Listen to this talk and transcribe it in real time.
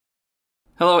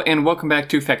Hello and welcome back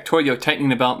to Factorio Tightening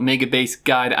the Belt Megabase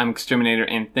Guide. I'm Xterminator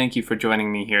and thank you for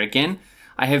joining me here again.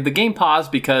 I have the game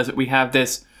paused because we have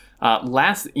this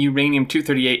last uranium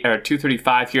 238 or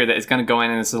 235 here that is going to go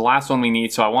in, and this is the last one we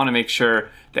need, so I want to make sure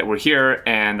that we're here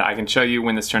and I can show you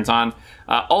when this turns on.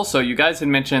 Also, you guys had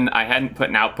mentioned I hadn't put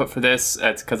an output for this.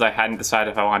 It's because I hadn't decided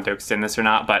if I wanted to extend this or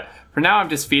not, but for now I'm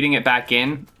just feeding it back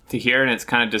in to here and it's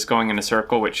kind of just going in a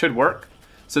circle, which should work.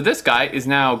 So this guy is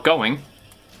now going.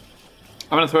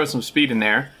 I'm going to throw some speed in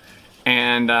there,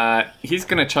 and he's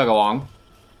going to chug along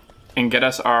and get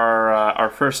us our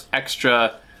first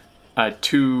extra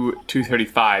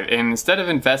 235. And instead of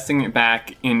investing it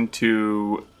back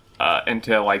into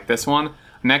like this one,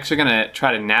 I'm actually going to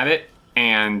try to nav it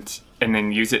and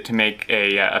then use it to make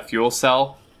a fuel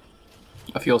cell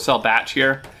batch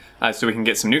here, so we can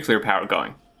get some nuclear power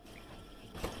going.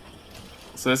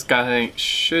 So this guy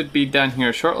should be done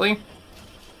here shortly.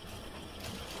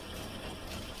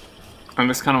 I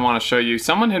just kind of want to show you,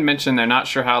 someone had mentioned they're not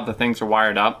sure how the things are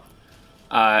wired up.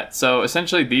 So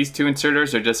essentially these two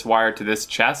inserters are just wired to this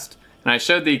chest, and I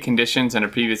showed the conditions in a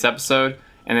previous episode,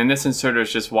 and then this inserter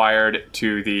is just wired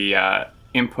to the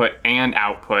input and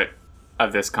output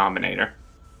of this combinator.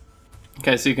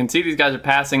 Okay, so you can see these guys are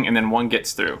passing and then one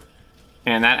gets through.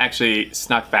 And that actually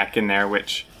snuck back in there,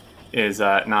 which is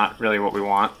not really what we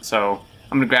want. So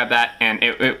I'm going to grab that, and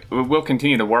it will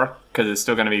continue to work because it's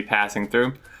still going to be passing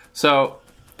through. So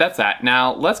that's that.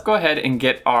 Now let's go ahead and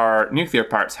get our nuclear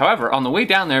parts. However, on the way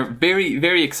down there, very,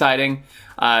 very exciting,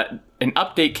 an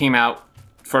update came out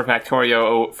for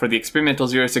Factorio for the experimental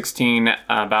 016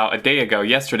 about a day ago,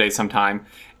 yesterday sometime,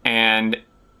 and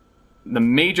the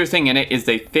major thing in it is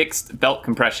they fixed belt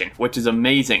compression, which is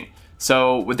amazing.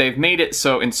 So they've made it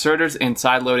so inserters and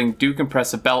side loading do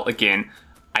compress a belt again,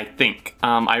 I think.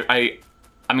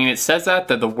 I mean, it says that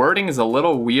the wording is a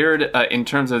little weird in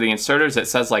terms of the inserters. It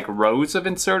says like rows of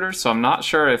inserters, so I'm not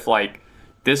sure if like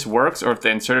this works or if the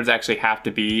inserters actually have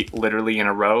to be literally in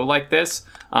a row like this.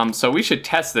 So we should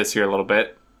test this here a little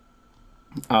bit.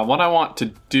 What I want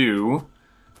to do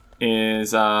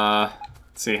is, let's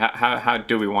see, how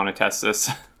do we want to test this?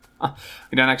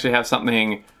 We don't actually have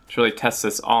something to really test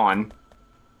this on.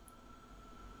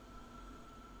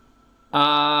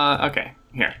 Okay,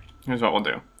 here's what we'll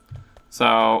do.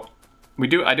 So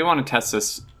I do want to test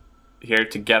this here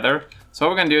together. So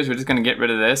what we're going to do is we're just going to get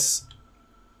rid of this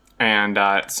and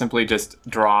simply just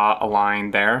draw a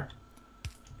line there.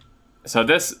 So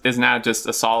this is now just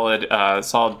a solid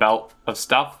belt of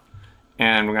stuff,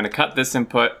 and we're going to cut this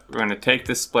input. We're going to take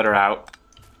this splitter out,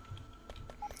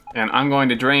 and I'm going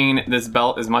to drain this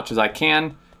belt as much as I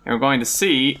can, and we're going to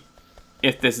see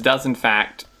if this does in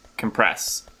fact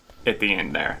compress at the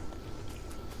end there.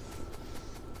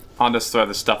 I'll just throw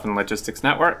the stuff in the logistics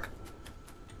network.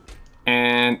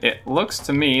 And it looks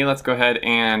to me, let's go ahead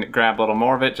and grab a little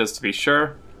more of it just to be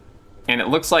sure. And it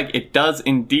looks like it does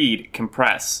indeed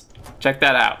compress. Check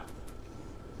that out.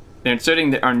 They're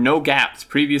inserting, there are no gaps.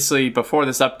 Previously, before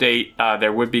this update,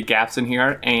 there would be gaps in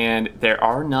here, and there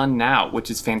are none now,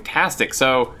 which is fantastic.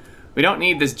 So we don't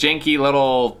need this janky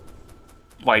little,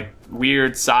 like,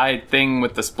 weird side thing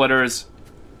with the splitters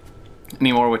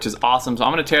anymore, which is awesome. So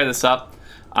I'm gonna tear this up.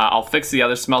 I'll fix the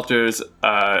other smelters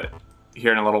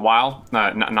here in a little while,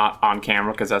 not on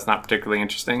camera because that's not particularly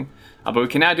interesting. But we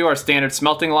can now do our standard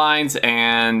smelting lines,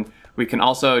 and we can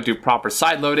also do proper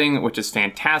side loading, which is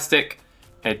fantastic.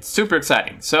 It's super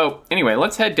exciting. So anyway,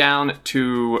 let's head down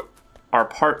to our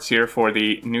parts here for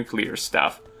the nuclear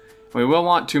stuff. We will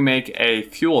want to make a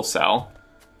fuel cell,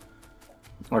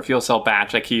 or fuel cell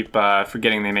batch. I keep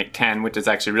forgetting they make 10, which is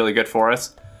actually really good for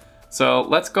us. So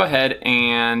let's go ahead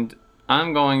and I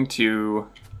am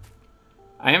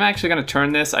actually going to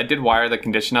turn this. I did wire the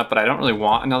condition up, but I don't really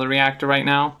want another reactor right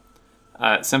now,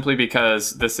 simply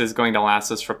because this is going to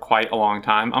last us for quite a long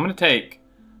time. I'm going to take,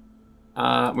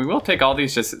 we will take all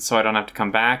these just so I don't have to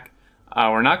come back.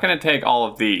 We're not going to take all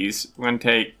of these. We're going to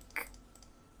take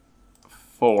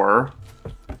 4,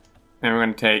 and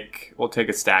we'll take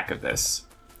a stack of this.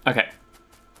 Okay,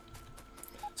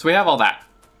 so we have all that.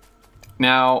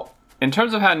 Now, in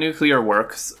terms of how nuclear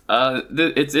works,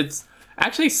 it's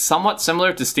actually somewhat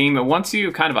similar to steam, but once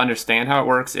you kind of understand how it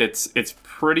works, it's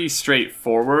pretty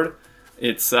straightforward.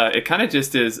 It kind of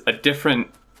just is a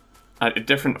different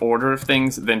order of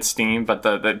things than steam, but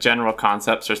the general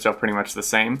concepts are still pretty much the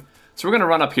same. So we're going to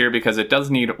run up here because it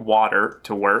does need water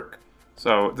to work.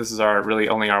 So this is really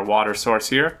only our water source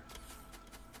here.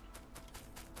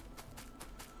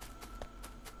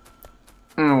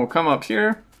 And we'll come up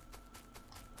here.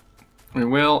 We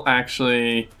will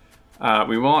actually,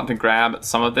 we will want to grab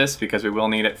some of this because we will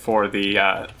need it for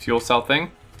the fuel cell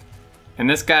thing. And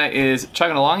this guy is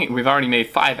chugging along. We've already made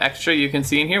 5 extra, you can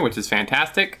see in here, which is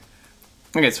fantastic.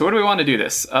 Okay, so where do we want to do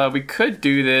this? We could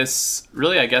do this,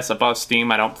 really, I guess, above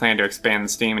Steam. I don't plan to expand the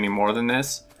Steam any more than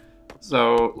this.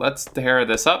 So let's tear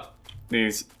this up,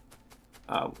 these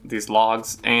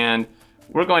logs, and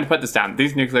we're going to put this down.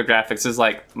 These nuclear graphics is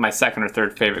like my second or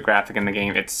third favorite graphic in the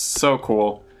game. It's so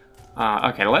cool.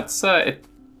 Okay, let's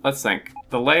think.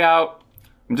 The layout,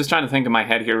 I'm just trying to think in my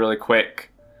head here really quick.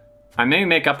 I may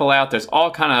make up a layout. There's all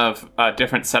kind of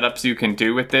different setups you can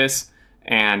do with this.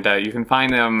 And you can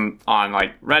find them on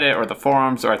like Reddit or the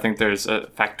forums, or I think there's a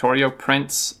Factorio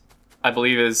prints, I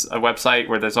believe is a website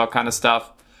where there's all kind of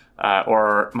stuff.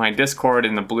 Or my Discord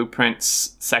in the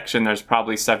blueprints section, there's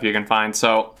probably stuff you can find.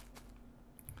 So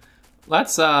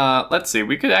let's see.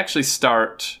 We could actually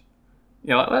start.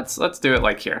 Yeah, let's do it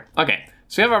like here. Okay,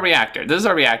 so we have our reactor. This is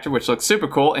our reactor, which looks super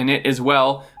cool, and it as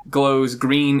well glows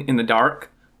green in the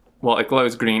dark. Well, it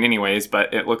glows green anyways,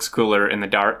 but it looks cooler in the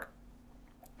dark.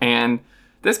 And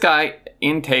this guy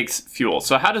intakes fuel.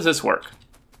 So how does this work?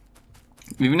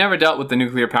 If you've never dealt with the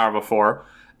nuclear power before,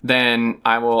 then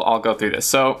I'll go through this.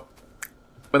 So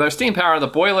with our steam power, the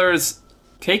boilers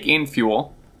take in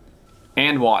fuel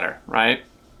and water, right?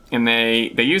 And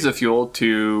they use the fuel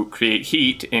to create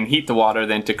heat and heat the water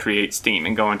then to create steam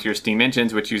and go into your steam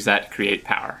engines, which use that to create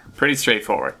power. Pretty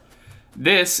straightforward.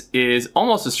 This is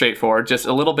almost as straightforward, just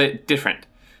a little bit different.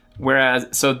 Whereas,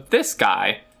 so this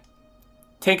guy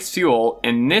takes fuel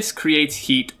and this creates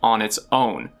heat on its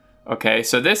own. Okay,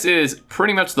 so this is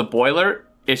pretty much the boiler,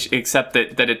 except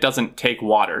that it doesn't take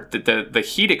water. The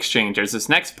heat exchangers, this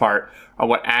next part, are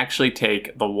what actually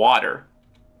take the water.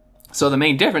 So the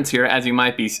main difference here, as you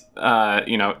might be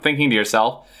thinking to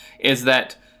yourself, is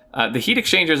that the heat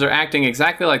exchangers are acting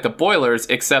exactly like the boilers,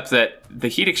 except that the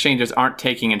heat exchangers aren't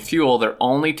taking in fuel, they're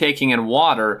only taking in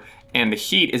water, and the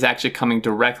heat is actually coming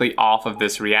directly off of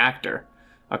this reactor.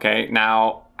 Okay,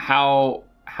 now how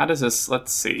does this,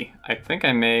 let's see. I think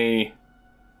I may,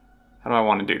 how do I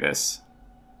want to do this?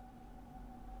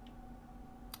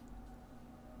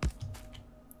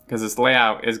 Because this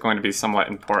layout is going to be somewhat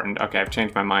important. Okay, I've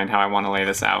changed my mind how I want to lay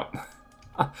this out.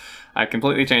 I've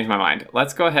completely changed my mind.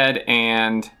 Let's go ahead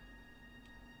and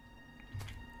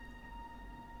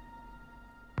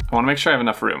I want to make sure I have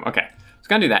enough room. Okay, so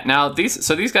gonna do that. Now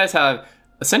these guys have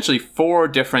essentially 4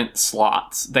 different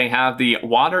slots. They have the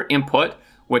water input,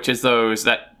 which is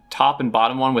that top and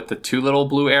bottom one with the 2 little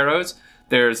blue arrows.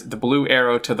 There's the blue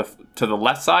arrow to the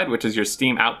left side, which is your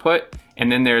steam output.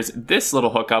 And then there's this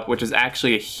little hookup, which is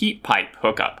actually a heat pipe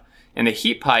hookup. And the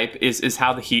heat pipe is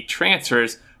how the heat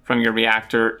transfers from your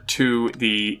reactor to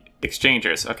the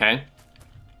exchangers, okay?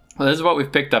 Well, this is what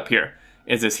we've picked up here,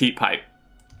 is this heat pipe.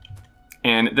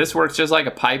 And this works just like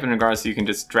a pipe in regards to you can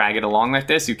just drag it along like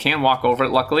this. You can walk over it,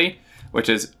 luckily, which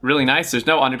is really nice. There's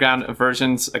no underground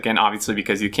versions, again, obviously,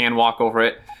 because you can walk over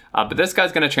it. But this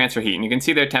guy's gonna transfer heat, and you can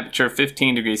see their temperature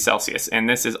 15 degrees Celsius, and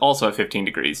this is also 15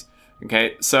 degrees,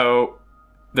 okay? So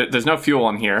there's no fuel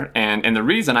in here, and the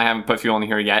reason I haven't put fuel in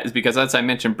here yet is because, as I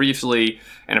mentioned briefly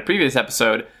in a previous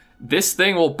episode, this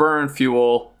thing will burn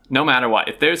fuel no matter what.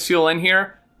 If there's fuel in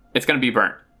here, it's gonna be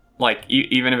burnt. Like,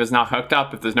 even if it's not hooked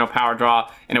up, if there's no power draw,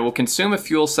 and it will consume a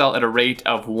fuel cell at a rate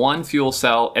of 1 fuel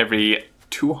cell every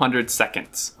 200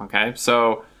 seconds, okay?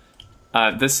 So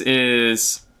this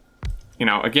is,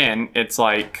 again, it's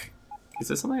like, is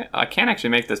this something? I can't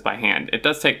actually make this by hand. It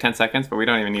does take 10 seconds, but we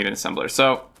don't even need an assembler.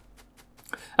 So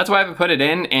that's why I haven't put it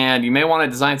in, and you may want to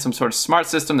design some sort of smart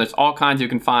system. There's all kinds you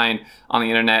can find on the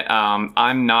internet.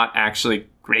 I'm not actually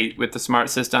great with the smart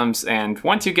systems, and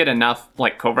once you get enough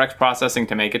like Covrex processing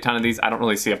to make a ton of these, I don't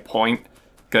really see a point,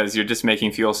 because you're just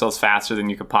making fuel cells faster than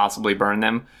you could possibly burn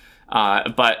them.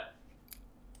 But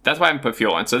that's why I haven't put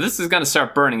fuel in. So this is going to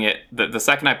start burning it the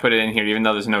second I put it in here, even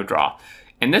though there's no draw.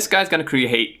 And this guy's going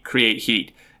to create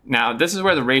heat. Now this is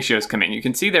where the ratios come in. You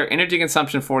can see their energy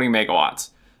consumption 40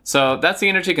 megawatts. So that's the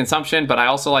energy consumption, but I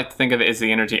also like to think of it as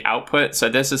the energy output. So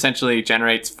this essentially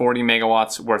generates 40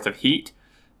 megawatts worth of heat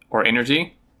or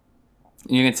energy.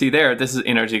 You can see there, this is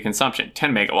energy consumption,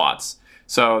 10 megawatts.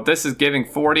 So this is giving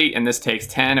 40 and this takes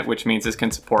 10, which means this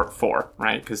can support 4,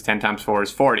 right? Because 10 times 4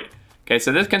 is 40. Okay,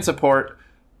 so this can support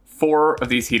 4 of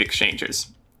these heat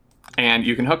exchangers. And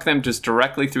you can hook them just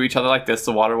directly through each other like this.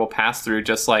 The water will pass through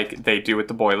just like they do with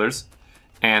the boilers.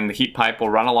 And the heat pipe will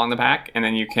run along the back, and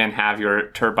then you can have your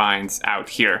turbines out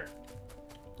here.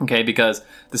 Okay, because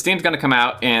the steam's gonna come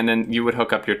out and then you would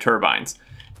hook up your turbines.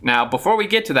 Now, before we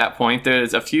get to that point,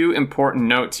 there's a few important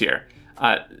notes here.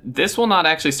 This will not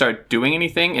actually start doing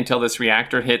anything until this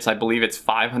reactor hits, I believe it's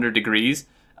 500 degrees,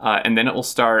 and then it will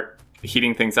start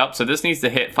heating things up. So this needs to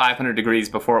hit 500 degrees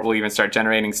before it will even start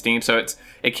generating steam. So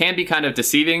it can be kind of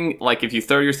deceiving. Like if you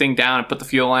throw your thing down and put the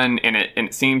fuel in and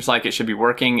it seems like it should be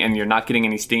working and you're not getting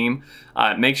any steam,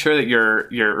 make sure that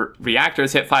your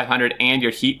reactors hit 500 and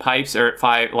your heat pipes are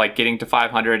at getting to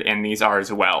 500, and these are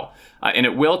as well. And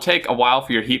it will take a while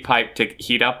for your heat pipe to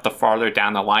heat up the farther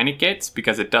down the line it gets,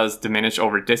 because it does diminish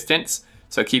over distance.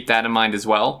 So keep that in mind as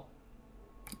well.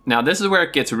 Now this is where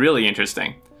it gets really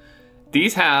interesting.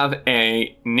 These have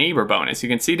a neighbor bonus. You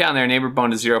can see down there neighbor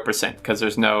bonus 0% because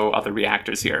there's no other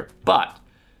reactors here. But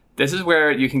this is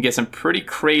where you can get some pretty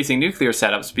crazy nuclear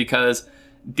setups, because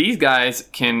these guys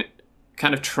can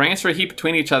kind of transfer heat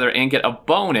between each other and get a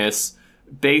bonus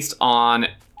based on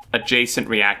adjacent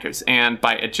reactors. And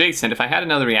by adjacent, if I had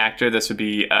another reactor, this would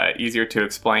be easier to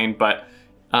explain. But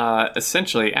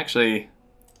essentially, actually,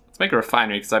 let's make a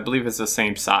refinery because I believe it's the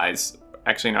same size.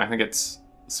 Actually, no, I think it's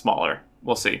smaller.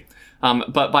 We'll see.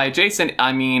 But by adjacent,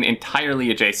 I mean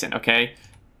entirely adjacent, okay?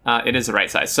 It is the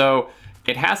right size. So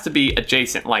it has to be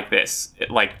adjacent like this,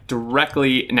 like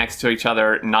directly next to each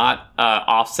other, not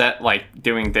offset. Like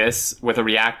doing this with a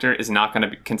reactor is not going to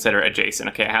be considered adjacent,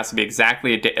 okay? It has to be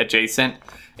exactly adjacent.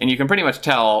 And you can pretty much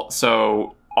tell,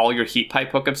 so all your heat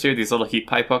pipe hookups here, these little heat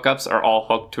pipe hookups are all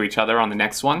hooked to each other on the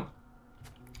next one.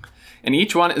 And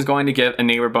each one is going to give a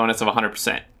neighbor bonus of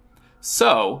 100%.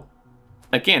 So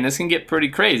again, this can get pretty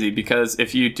crazy, because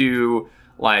if you do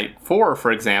like 4,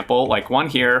 for example, like one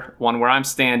here, one where I'm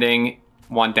standing,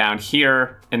 one down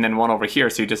here, and then one over here,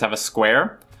 so you just have a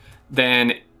square,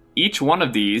 then each one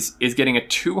of these is getting a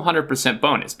 200%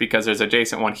 bonus, because there's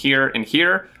adjacent one here,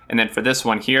 and then for this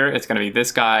one here, it's going to be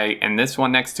this guy and this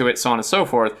one next to it, so on and so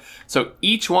forth. So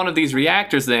each one of these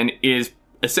reactors then is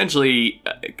essentially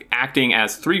acting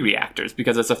as 3 reactors,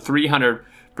 because it's a 300,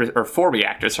 or 4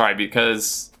 reactors, sorry,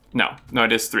 because no,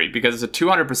 it is 3, because it's a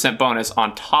 200% bonus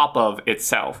on top of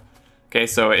itself. Okay,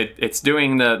 so it's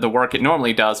doing the work it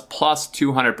normally does plus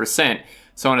 200%.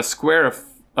 So in a square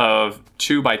of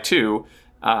 2 by 2,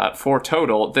 4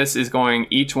 total, this is going,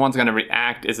 each one's going to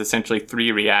react is essentially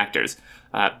 3 reactors.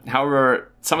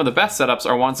 However, some of the best setups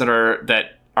are ones that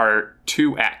are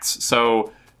 2x.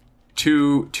 So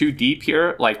two deep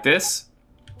here like this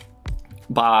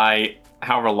by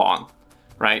however long.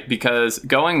 Right, because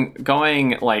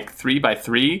going like 3 by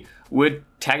 3 would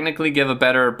technically give a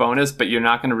better bonus, but you're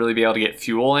not going to really be able to get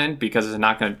fuel in, because there's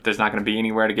not going to be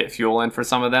anywhere to get fuel in for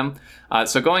some of them.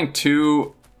 So going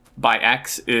 2 by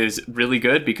x is really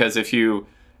good, because if you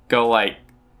go like,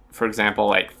 for example,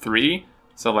 like 3,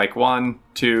 so like 1,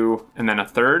 2, and then a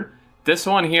third, this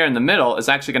one here in the middle is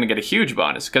actually going to get a huge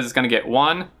bonus, because it's going to get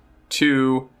 1,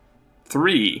 2,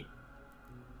 3.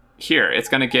 Here, it's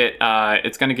going to get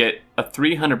a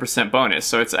 300% bonus,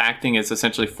 so it's acting as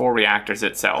essentially 4 reactors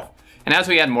itself. And as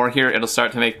we add more here, it'll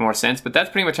start to make more sense, but that's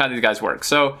pretty much how these guys work.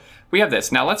 So we have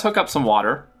this. Now let's hook up some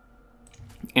water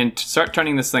and start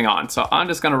turning this thing on. So I'm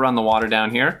just going to run the water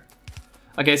down here.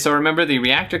 Okay, so remember the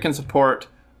reactor can support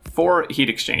 4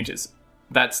 heat exchanges.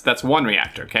 That's one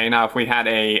reactor, okay? Now if we had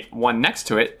a one next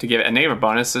to it to give it a neighbor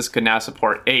bonus, this could now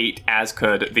support 8, as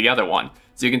could the other one.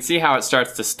 So you can see how it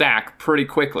starts to stack pretty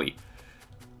quickly.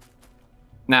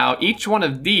 Now each one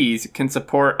of these can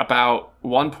support about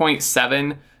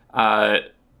 1.7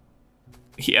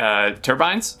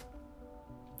 turbines.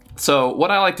 So what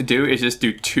I like to do is just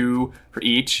do 2 for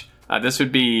each. This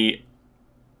would be,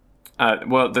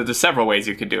 well, there's several ways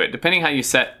you could do it, depending how you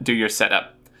do your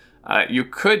setup. You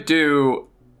could do,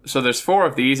 so there's 4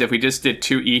 of these. If we just did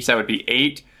 2 each, that would be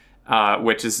 8.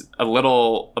 Which is a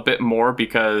bit more,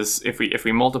 because if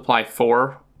we multiply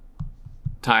 4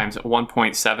 times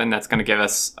 1.7, that's going to give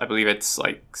us, I believe it's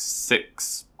like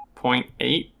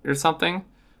 6.8 or something.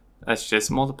 Let's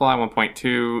just multiply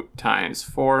 1.2 times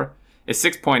 4 is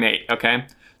 6.8, okay?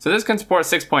 So this can support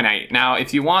 6.8. Now,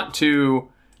 if you want to,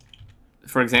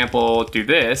 for example, do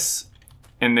this,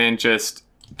 and then just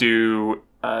do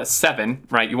 7,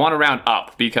 right? You want to round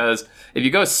up, because if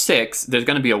you go 6, there's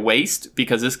going to be a waste,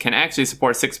 because this can actually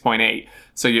support 6.8.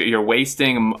 So you're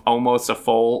wasting almost a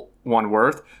full one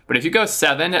worth. But if you go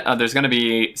 7, there's going to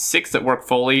be 6 that work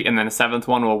fully, and then the 7th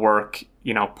one will work,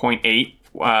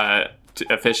 0.8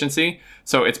 efficiency.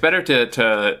 So it's better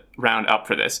to round up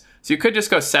for this. So you could just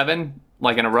go 7,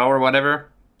 like in a row or whatever,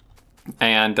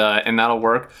 and that'll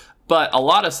work. But a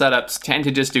lot of setups tend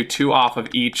to just do 2 off of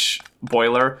each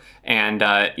boiler, and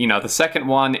the second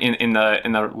one in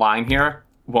the line here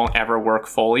won't ever work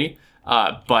fully.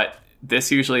 But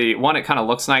this usually, one, it kind of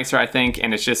looks nicer, I think,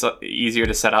 and it's just easier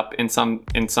to set up in some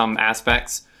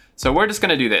aspects. So we're just going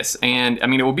to do this, and I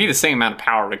mean, it will be the same amount of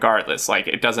power regardless. Like,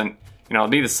 it doesn't, it'll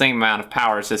be the same amount of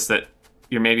power. It's just that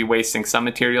you're maybe wasting some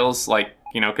materials, like,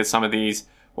 you know, because some of these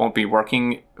won't be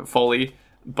working fully,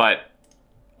 but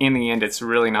in the end, it's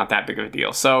really not that big of a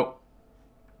deal. So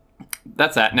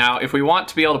that's that. Now, if we want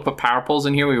to be able to put power poles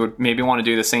in here, we would maybe want to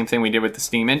do the same thing we did with the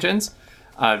steam engines,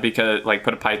 because like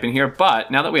put a pipe in here. But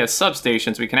now that we have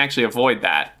substations, we can actually avoid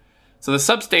that. So the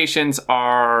substations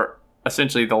are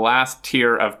essentially the last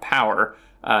tier of power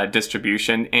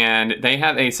distribution, and they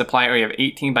have a supply area of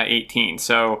 18 by 18.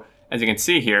 So as you can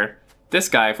see here, this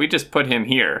guy, if we just put him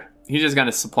here, he's just going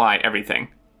to supply everything.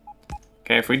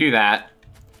 Okay, if we do that.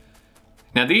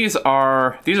 Now these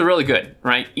are really good,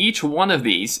 right? Each one of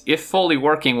these, if fully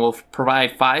working, will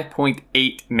provide 5.8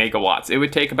 megawatts. It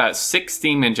would take about 6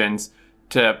 steam engines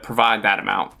to provide that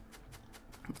amount,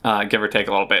 give or take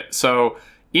a little bit. So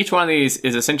each one of these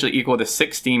is essentially equal to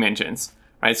 6 steam engines,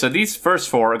 right? So these first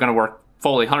 4 are going to work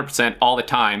fully 100% all the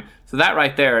time. So that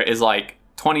right there is like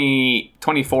 20,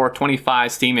 24,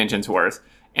 25 steam engines worth.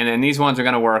 And then these ones are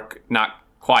going to work not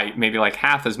quite, maybe like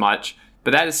half as much,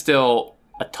 but that is still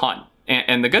a ton.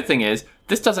 And the good thing is,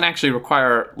 this doesn't actually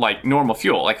require like normal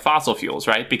fuel, like fossil fuels,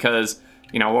 right? Because,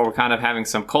 you know, we're kind of having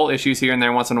some coal issues here and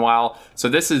there once in a while. So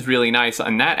this is really nice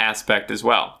on that aspect as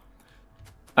well.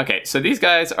 Okay, so these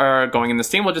guys are going in, the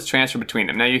steam will just transfer between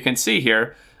them. Now you can see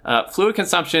here, fluid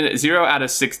consumption 0 out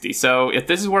of 60. So if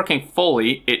this is working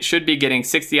fully, it should be getting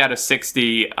 60 out of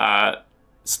 60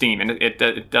 steam, and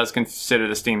it does consider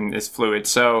the steam as fluid.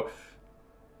 So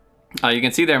you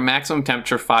can see their maximum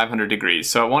temperature 500 degrees.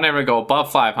 So it won't ever go above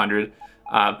 500,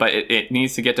 but it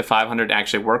needs to get to 500 to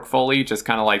actually work fully, just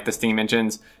kind of like the steam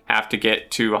engines have to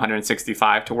get to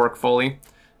 165 to work fully.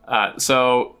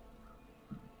 So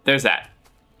there's that.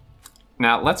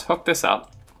 Now let's hook this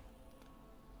up.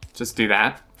 Just do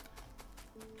that.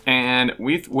 And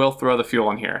we will throw the fuel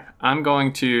in here. I'm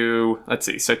going to, let's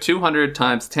see, so 200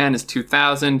 times 10 is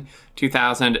 2,000.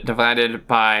 2,000 divided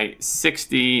by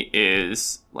 60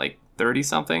 is like 30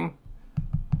 something.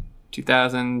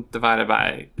 2,000 divided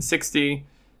by 60,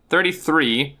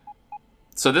 33.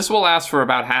 So this will last for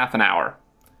about half an hour.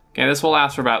 Okay, this will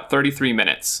last for about 33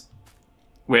 minutes,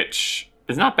 which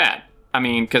is not bad. I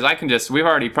mean, because I can just, we've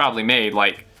already probably made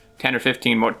like 10 or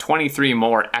 15 more, 23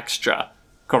 more extra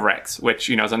corrects, which,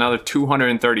 you know, is another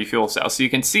 230 fuel cells. So you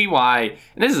can see why,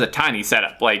 and this is a tiny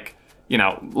setup, like, you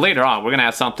know, later on, we're gonna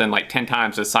have something like 10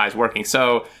 times the size working.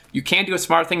 So you can do a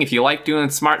smart thing if you like doing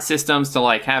smart systems to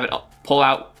like have it pull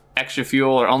out extra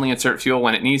fuel or only insert fuel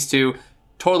when it needs to,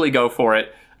 totally go for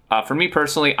it. For me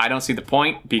personally, I don't see the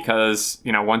point because,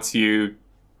 you know, once you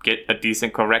get a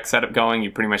decent correct setup going, you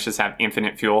pretty much just have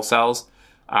infinite fuel cells.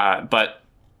 But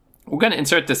we're gonna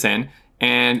insert this in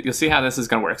and you'll see how this is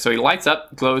gonna work. So he lights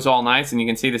up, glows all nice, and you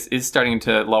can see this is starting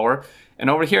to lower. And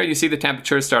over here, you see the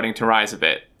temperature is starting to rise a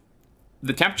bit.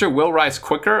 The temperature will rise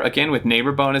quicker, again, with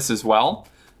neighbor bonus as well.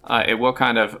 It will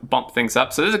kind of bump things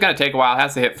up. So this is gonna take a while, it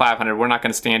has to hit 500. We're not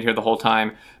gonna stand here the whole time.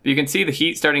 But you can see the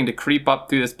heat starting to creep up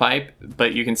through this pipe,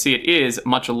 but you can see it is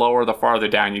much lower the farther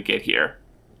down you get here.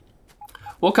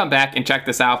 We'll come back and check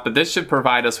this out, but this should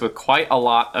provide us with quite a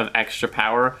lot of extra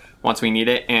power once we need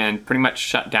it and pretty much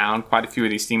shut down quite a few of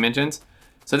these steam engines.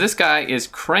 So this guy is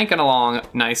cranking along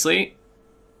nicely,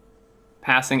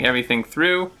 passing everything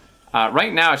through.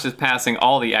 Right now it's just passing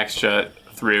all the extra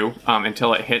through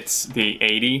until it hits the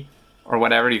 80 or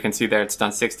whatever. You can see there it's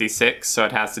done 66, so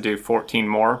it has to do 14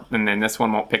 more, and then this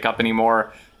one won't pick up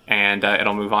anymore, and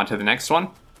it'll move on to the next one.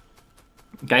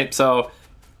 Okay, so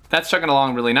that's chugging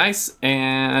along really nice,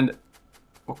 and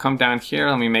we'll come down here.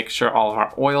 Let me make sure all of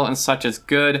our oil and such is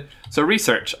good. So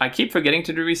research, I keep forgetting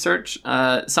to do research.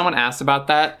 Someone asked about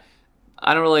that.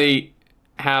 I don't really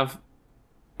have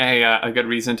a good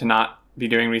reason to not be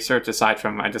doing research aside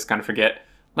from I just kind of forget.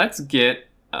 Let's get,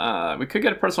 we could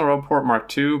get a personal roboport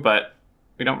Mark II, but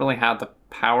we don't really have the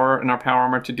power in our power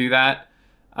armor to do that.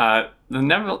 The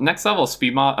next level of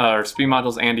speed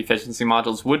modules and efficiency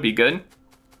modules would be good.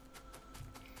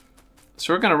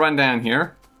 So we're gonna run down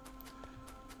here.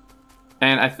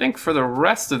 And I think for the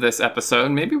rest of this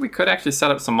episode, maybe we could actually set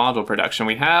up some module production.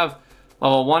 We have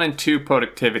level 1 and 2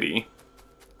 productivity.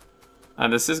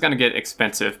 This is gonna get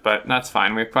expensive, but that's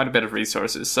fine. We have quite a bit of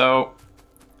resources. So,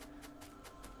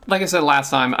 like I said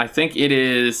last time, I think it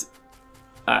is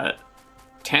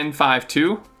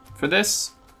 10.5.2 for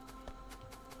this.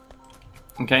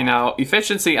 Okay, now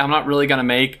efficiency, I'm not really gonna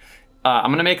make.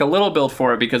 I'm gonna make a little build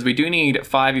for it because we do need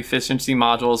 5 efficiency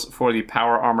modules for the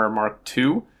Power Armor Mark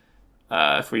II.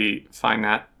 If we find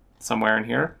that somewhere in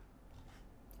here,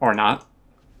 or not.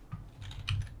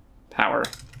 Power.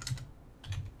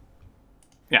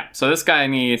 Yeah, so this guy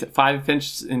needs 5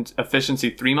 efficiency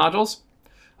 3 modules.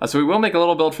 So we will make a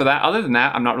little build for that. Other than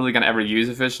that, I'm not really going to ever use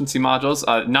efficiency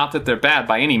modules. Not that they're bad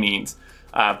by any means,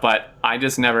 but I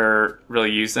just never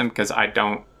really use them because I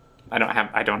don't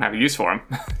have a use for them.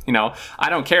 You know, I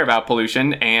don't care about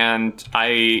pollution, and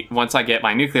once I get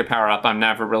my nuclear power up, I'm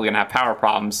never really gonna have power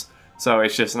problems. So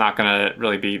it's just not gonna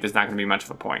really be, there's not gonna be much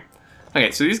of a point.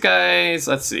 Okay, so these guys,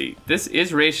 let's see. This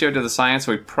is ratio to the science,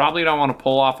 so we probably don't want to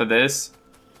pull off of this.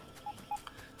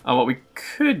 What we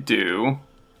could do,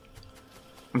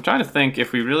 I'm trying to think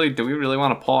if do we really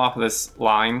want to pull off of this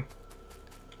line?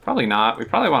 Probably not. We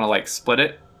probably want to like split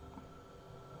it.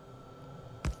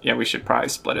 Yeah, we should probably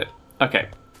split it. Okay.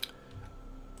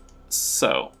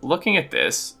 So, looking at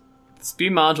this,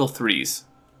 speed module 3s.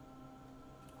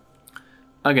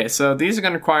 Okay, so these are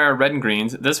going to require red and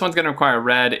greens. This one's going to require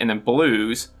red and then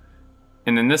blues.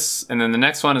 And then the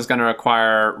next one is going to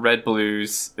require red,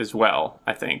 blues as well,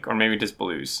 I think. Or maybe just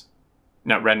blues.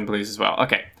 No, red and blues as well.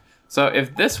 Okay. So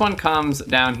if this one comes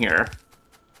down here,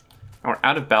 and we're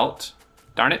out of belt,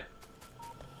 darn it.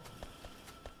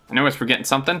 I know we're forgetting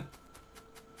something.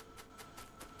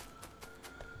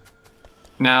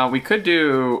 Now we could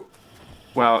do,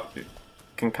 well, you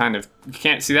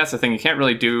can't see, that's the thing, you can't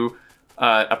really do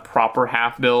a proper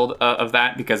half build of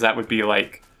that because that would be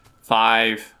like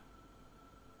 5,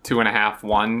 2.5,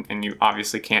 1, and you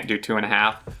obviously can't do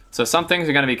 2.5. So some things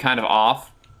are going to be kind of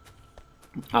off.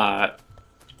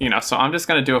 You know, so I'm just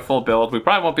going to do a full build. We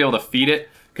probably won't be able to feed it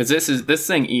because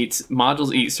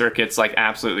modules eat circuits like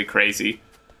absolutely crazy.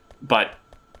 But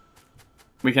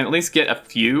we can at least get a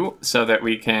few so that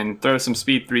we can throw some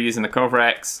speed 3s in the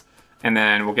Covrex, and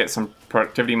then we'll get some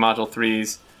productivity module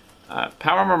 3s.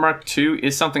 Power Armor Mark II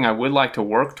is something I would like to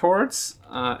work towards.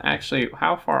 Actually,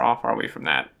 how far off are we from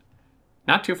that?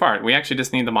 Not too far. We actually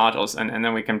just need the modules, and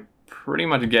then we can pretty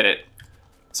much get it.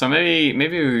 So maybe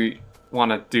we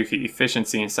want to do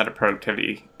efficiency instead of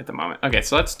productivity at the moment. Okay,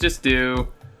 so let's just do,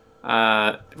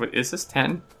 is this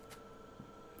 10?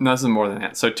 No, this is more than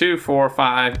that. So 2, 4,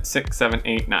 5, 6, 7,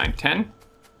 8, 9, 10.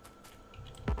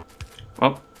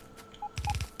 Well,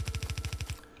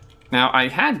 now I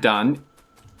had done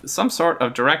some sort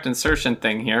of direct insertion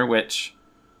thing here, which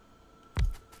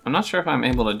I'm not sure if I'm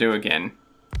able to do again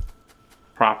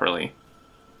properly.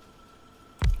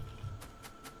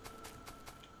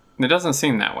 It doesn't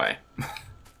seem that way.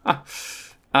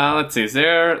 Let's see.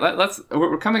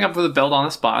 We're coming up with a build on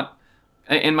the spot.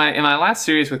 In my last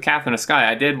series with Catherine of Sky,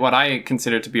 I did what I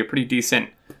consider to be a pretty decent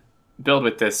build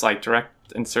with this like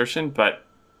direct insertion, but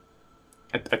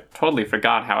I totally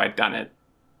forgot how I'd done it.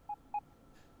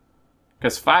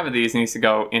 Because 5 of these needs to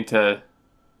go into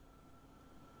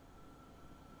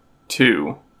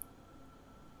 2.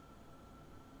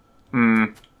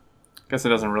 Guess it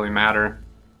doesn't really matter.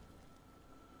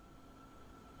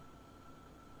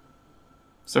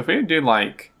 So if we do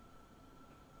like,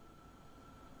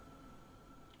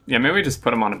 yeah, maybe we just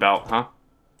put them on a belt, huh?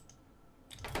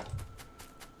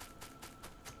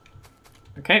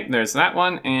 Okay, there's that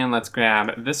one, and let's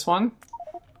grab this one.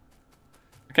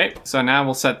 Okay, so now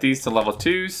we'll set these to level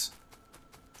 2s.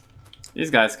 These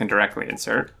guys can directly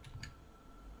insert.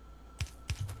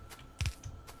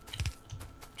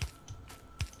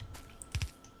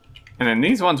 And then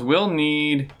these ones will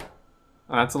need,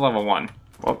 oh, that's a level 1.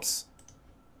 Whoops.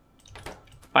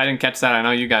 If I didn't catch that, I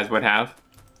know you guys would have.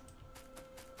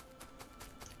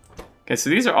 Okay, so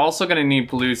these are also going to need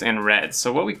blues and reds.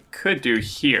 So what we could do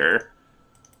here,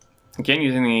 again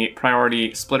using the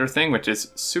priority splitter thing, which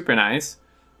is super nice,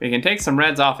 we can take some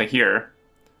reds off of here.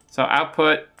 So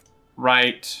output,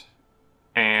 right,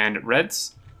 and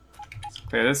reds. Let's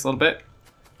clear this a little bit.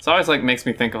 It's always like makes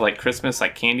me think of like Christmas,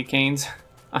 like candy canes.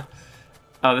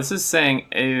 Oh, this is saying,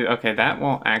 okay, that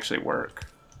won't actually work.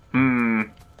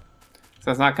 So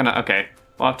it's not gonna, okay.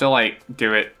 We'll have to like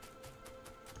do it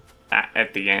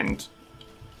at the end.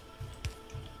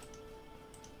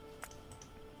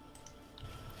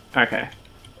 Okay,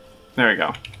 there we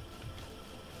go.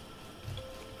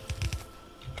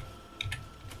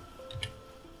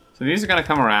 So these are gonna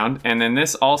come around, and then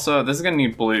this is gonna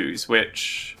need blues,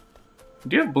 which, we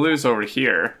do have blues over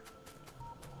here.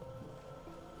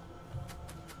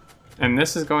 And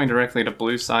this is going directly to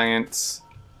blue science.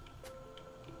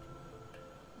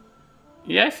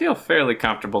 Yeah, I feel fairly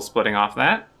comfortable splitting off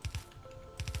that.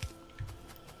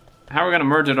 How we're going to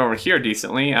merge it over here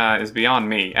decently is beyond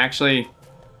me. Actually,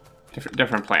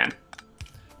 different plan.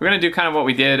 We're going to do kind of what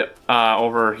we did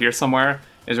over here somewhere,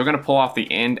 is we're going to pull off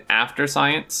the end after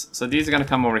science. So these are going to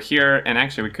come over here, and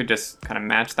actually we could just kind of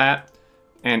match that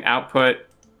and output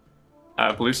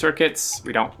blue circuits.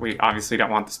 We obviously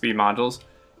don't want the speed modules.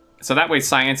 So that way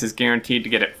science is guaranteed to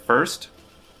get it first.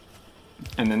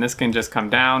 And then this can just come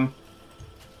down.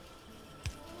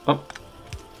 Oh.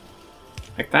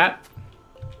 Like that.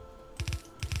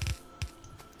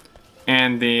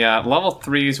 And the level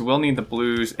 3s will need the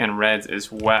blues and reds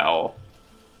as well.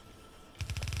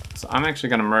 So I'm actually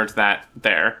going to merge that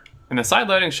there. And the side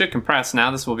loading should compress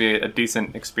now. This will be a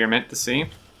decent experiment to see.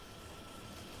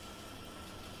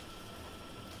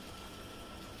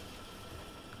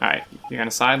 Alright, you're going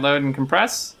to side load and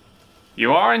compress?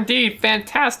 You are indeed!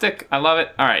 Fantastic! I love it.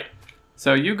 Alright,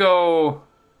 so you go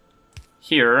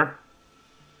here.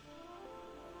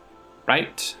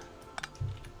 Right?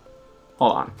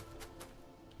 Hold on.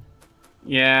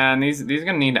 Yeah, and these are going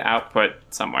to need to output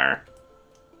somewhere.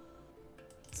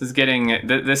 This is getting...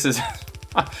 This is...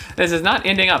 this is not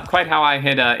ending up quite how I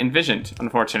had envisioned,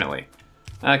 unfortunately.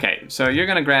 Okay, so you're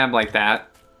going to grab like that.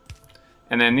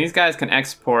 And then these guys can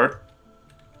export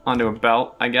onto a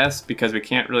belt, I guess, because we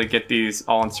can't really get these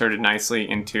all inserted nicely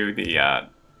into the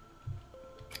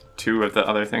 2 of the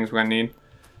other things we're going to need.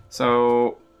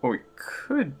 So what we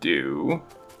could do...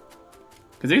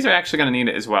 because these are actually going to need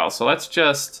it as well. So let's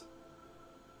just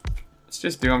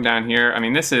do them down here. I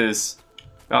mean, this is...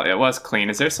 well, it was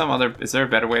clean. Is there a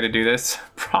better way to do this?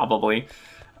 Probably.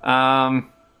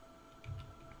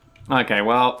 Okay,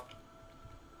 well...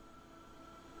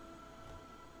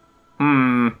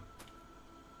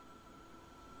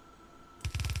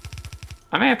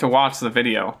 I may have to watch the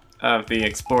video of the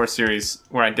Explorer series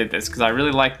where I did this, because I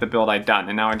really liked the build I'd done,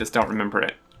 and now I just don't remember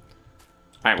it.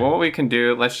 Alright, well, what we can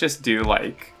do, let's just do,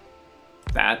 like,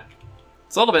 that.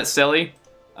 It's a little bit silly,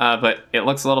 but it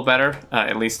looks a little better,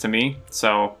 at least to me,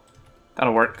 so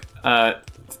that'll work.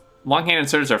 Long-hand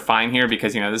inserters are fine here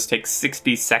because, you know, this takes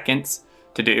 60 seconds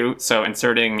to do, so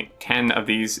inserting 10 of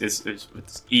these is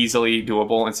easily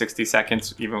doable in 60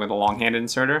 seconds, even with a long-handed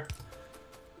inserter.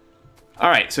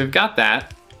 Alright, so we've got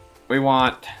that. We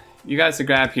want you guys to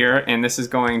grab here, and this is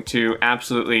going to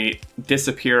absolutely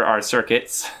disappear our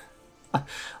circuits.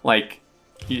 Like,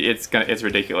 it's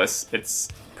ridiculous. It's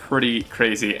pretty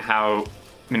crazy how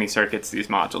many circuits these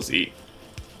modules eat.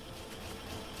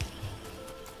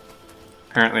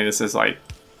 Apparently this is like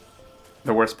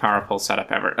the worst power pull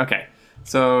setup ever. Okay,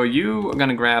 so you are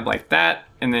gonna grab like that,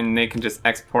 and then they can just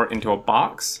export into a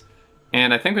box.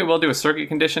 And I think we will do a circuit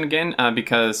condition again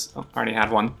because, oh, I already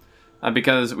had one,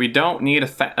 because we don't need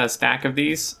a stack of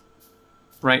these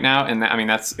right now, and I mean,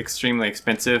 that's extremely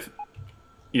expensive,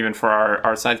 even for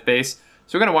our size base.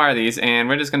 So we're gonna wire these, and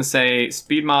we're just gonna say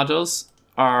speed modules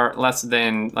are less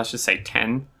than, let's just say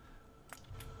 10.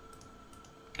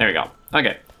 There we go.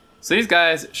 Okay, so these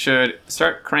guys should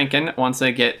start cranking once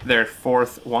they get their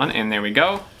 4th one, and there we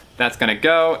go. That's gonna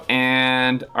go,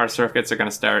 and our circuits are gonna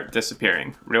start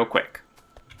disappearing real quick.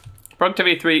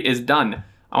 Productivity 3 is done.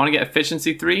 I wanna get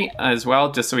efficiency 3 as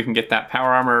well, just so we can get that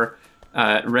power armor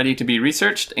ready to be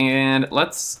researched. And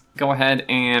let's go ahead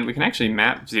and we can actually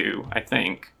map view, I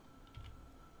think.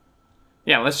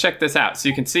 Yeah, let's check this out. So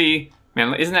you can see,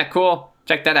 man, isn't that cool?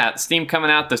 Check that out, steam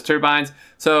coming out, those turbines.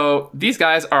 So these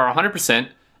guys are 100%.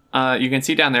 You can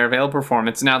see down there, available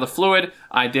performance. Now the fluid,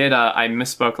 I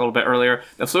misspoke a little bit earlier.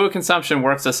 The fluid consumption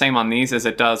works the same on these as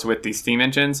it does with the steam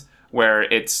engines, where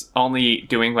it's only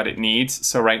doing what it needs.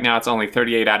 So right now it's only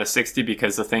 38 out of 60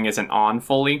 because the thing isn't on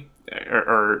fully,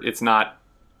 or it's not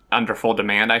under full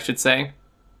demand, I should say.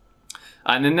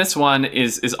 And then this one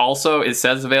is also, it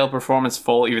says available performance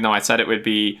full, even though I said it would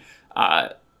be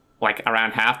like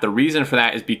around half. The reason for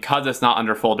that is because it's not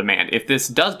under full demand. If this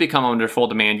does become under full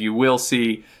demand, you will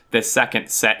see this second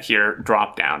set here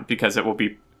drop down because it will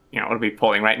be, you know, it'll be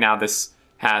pulling. Right now this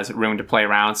has room to play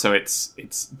around, so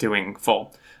it's doing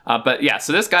full. But yeah,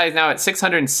 so this guy is now at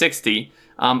 660.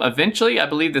 Eventually, I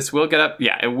believe this will get up.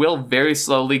 Yeah, it will very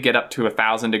slowly get up to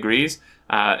 1,000 degrees.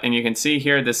 And you can see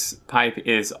here, this pipe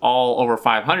is all over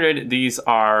 500. These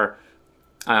are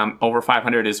over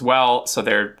 500 as well, so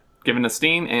they're giving the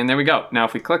steam, and there we go. Now,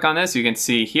 if we click on this, you can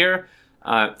see here,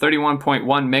 31.1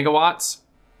 megawatts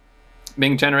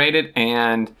being generated,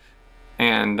 and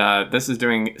this is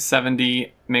doing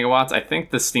 70 megawatts. I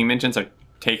think the steam engines are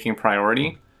taking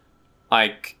priority.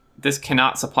 Like, this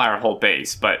cannot supply our whole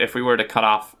base, but if we were to cut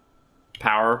off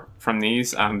power from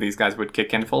these guys would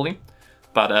kick in fully.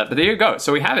 But there you go.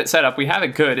 So we have it set up. We have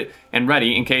it good and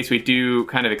ready in case we do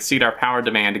kind of exceed our power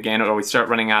demand again, or we start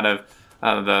running out of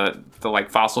the like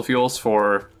fossil fuels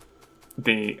for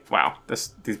the, wow,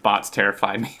 these bots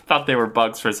terrified me. I thought they were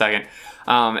bugs for a second.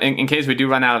 In case we do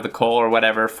run out of the coal or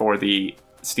whatever for the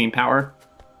steam power,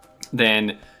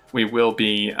 then we will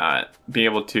be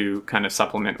able to kind of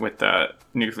supplement with the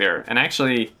nuclear. And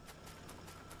actually,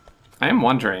 I am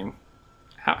wondering,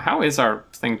 how is our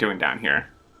thing doing down here?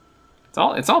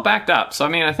 It's all backed up. So I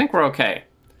mean, I think we're okay.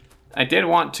 I did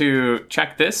want to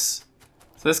check this.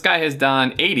 So this guy has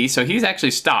done 80, so he's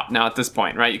actually stopped now at this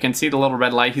point, right? You can see the little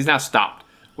red light. He's now stopped,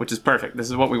 which is perfect. This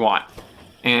is what we want.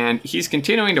 And he's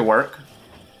continuing to work,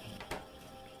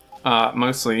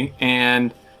 mostly.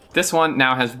 And this one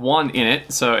now has 1 in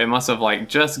it, so it must have like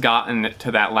just gotten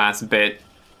to that last bit.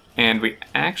 And we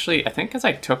actually, I think as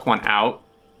I took one out,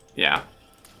 yeah.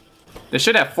 This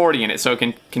should have 40 in it, so it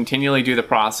can continually do the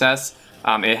process.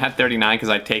 It had 39 because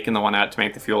I'd taken the one out to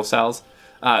make the fuel cells.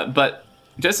 But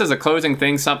just as a closing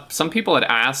thing, some people had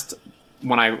asked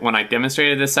when I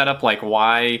demonstrated this setup, like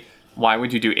why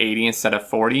would you do 80 instead of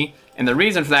 40? And the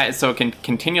reason for that is so it can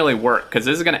continually work, because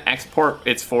this is going to export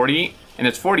its 40, and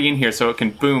it's 40 in here, so it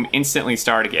can boom, instantly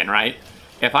start again, right?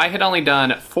 If I had only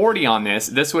done 40 on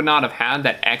this would not have had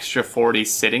that extra 40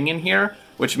 sitting in here,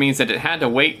 which means that it had to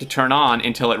wait to turn on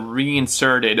until it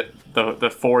reinserted the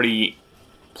 40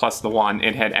 plus the 1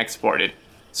 it had exported.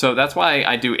 So that's why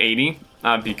I do 80,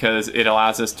 because it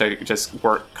allows us to just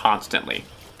work constantly.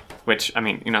 Which, I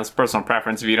mean, you know, it's personal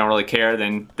preference. If you don't really care,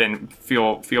 then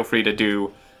feel free to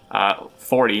do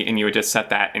 40, and you would just set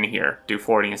that in here. Do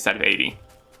 40 instead of 80.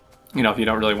 You know, if you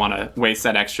don't really want to waste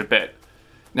that extra bit.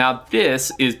 Now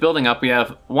this is building up. We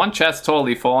have one chest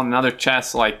totally full, and another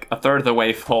chest like a third of the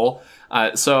way full.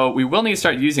 So we will need to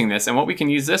start using this, and what we can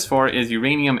use this for is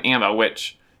uranium ammo,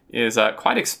 which is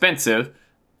quite expensive.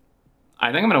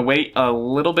 I think I'm going to wait a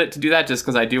little bit to do that, just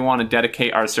because I do want to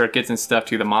dedicate our circuits and stuff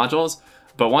to the modules.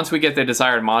 But once we get the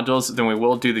desired modules, then we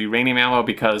will do the uranium ammo,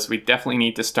 because we definitely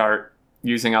need to start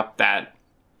using up that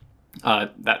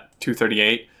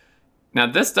 238. Now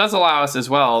this does allow us as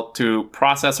well to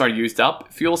process our used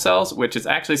up fuel cells, which is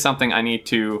actually something I need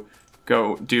to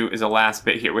go do as a last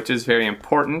bit here, which is very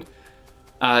important.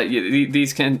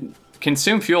 These can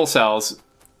consume fuel cells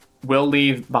will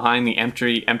leave behind the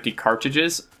empty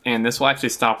cartridges, and this will actually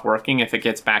stop working if it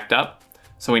gets backed up.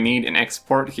 So we need an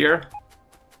export here.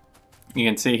 You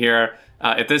can see here,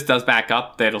 if this does back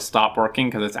up, it'll stop working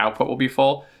because its output will be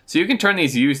full. So you can turn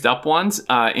these used up ones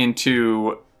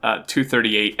into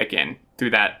 238 again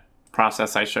through that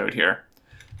process I showed here.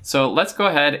 So let's go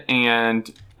ahead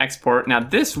and export. Now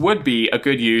this would be a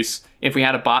good use if we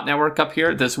had a bot network up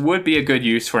here. This would be a good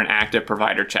use for an active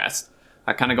provider chest.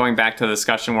 Kind of going back to the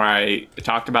discussion where I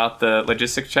talked about the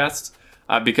logistics chests,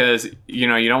 because you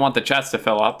know you don't want the chest to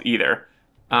fill up either.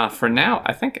 For now,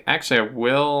 I think actually I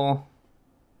will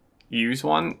use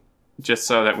one just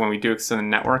so that when we do extend the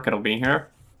network, it'll be here.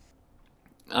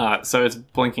 So it's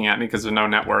blinking at me because there's no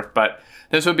network, but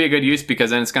this would be a good use,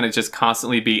 because then it's going to just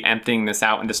constantly be emptying this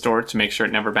out into storage to make sure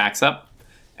it never backs up.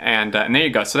 And there you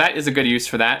go. So that is a good use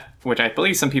for that, which I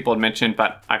believe some people had mentioned,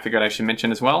 but I figured I should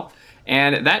mention as well.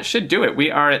 And that should do it. We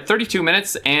are at 32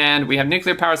 minutes, and we have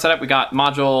nuclear power set up. We got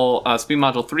module speed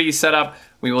module 3 set up.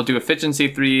 We will do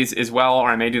efficiency 3s as well, or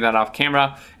I may do that off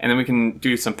camera. And then we can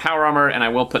do some power armor, and I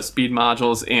will put speed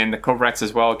modules in the Covrex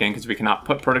as well, again, because we cannot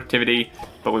put productivity,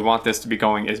 but we want this to be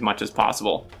going as much as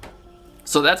possible.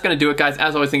 So that's going to do it, guys.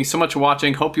 As always, thank you so much for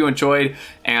watching. Hope you enjoyed,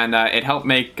 and it helped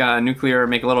make nuclear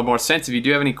make a little more sense. If you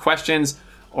do have any questions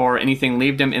or anything,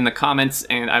 leave them in the comments,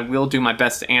 and I will do my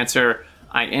best to answer.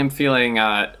 I am feeling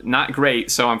not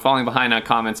great, so I'm falling behind on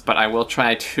comments, but I will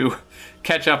try to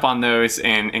catch up on those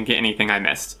and get anything I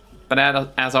missed. But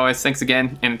as always, thanks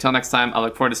again, and until next time, I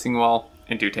look forward to seeing you all,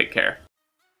 and do take care.